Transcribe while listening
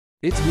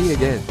It's me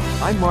again.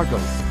 I'm Marco,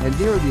 and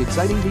here are the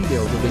exciting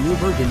details of the new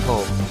version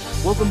called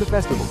Welcome to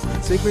Festival,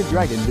 Sacred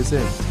Dragon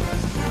Descends.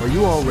 Are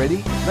you all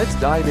ready? Let's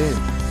dive in.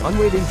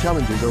 Unwavering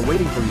challenges are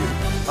waiting for you.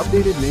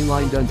 Updated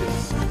mainline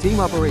dungeons. Team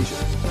operation.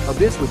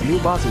 Abyss with new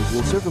bosses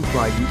will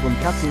circumscribe you from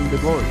capturing the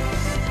glory.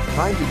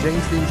 Time to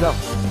change things up.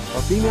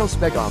 A female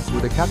spec ops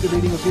with a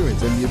captivating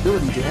appearance and the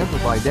ability to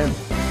amplify damage.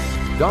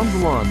 Dom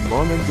Juan,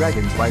 Long and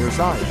Dragons by her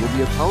side will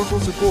be a powerful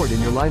support in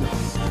your lineup.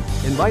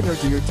 Invite her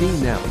to your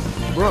team now,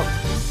 bro.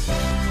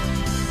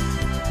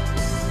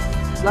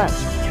 Slash.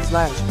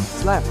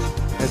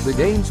 As the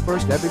game's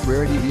first epic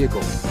rarity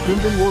vehicle,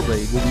 Crimson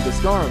Warblade will be the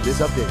star of this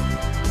update.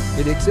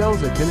 It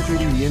excels at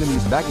penetrating the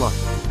enemy's backline,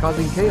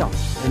 causing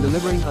chaos, and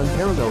delivering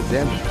unparalleled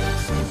damage.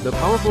 The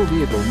powerful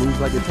vehicle moves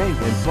like a tank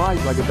and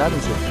flies like a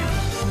battleship.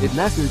 It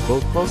masters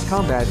both close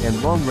combat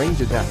and long-range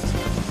attacks.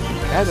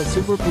 Add a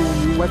super cool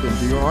new weapon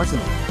to your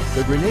arsenal.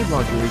 The grenade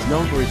launcher is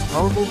known for its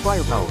powerful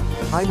firepower,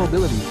 high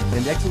mobility,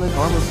 and excellent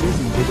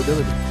armor-piercing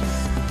capabilities.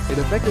 It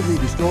effectively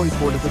destroys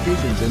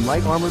fortifications and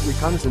light armored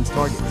reconnaissance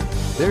targets.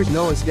 There's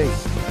no escape.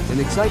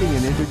 An exciting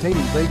and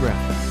entertaining playground.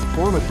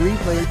 Form a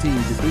 3-player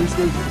team to clear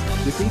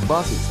stages, defeat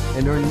bosses,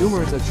 and earn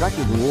numerous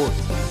attractive rewards.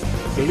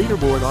 The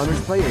leaderboard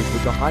honors players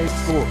with the highest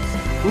score,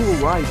 who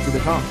will rise to the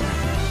top.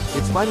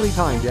 It's finally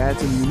time to add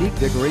some unique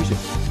decoration.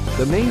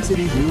 The main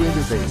city's new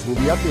interface will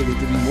be updated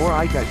to be more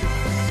eye-catching.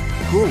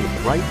 Cool,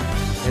 right?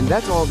 And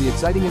that's all the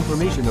exciting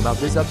information about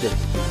this update.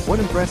 What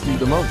impressed you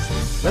the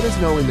most? Let us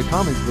know in the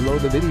comments below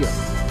the video.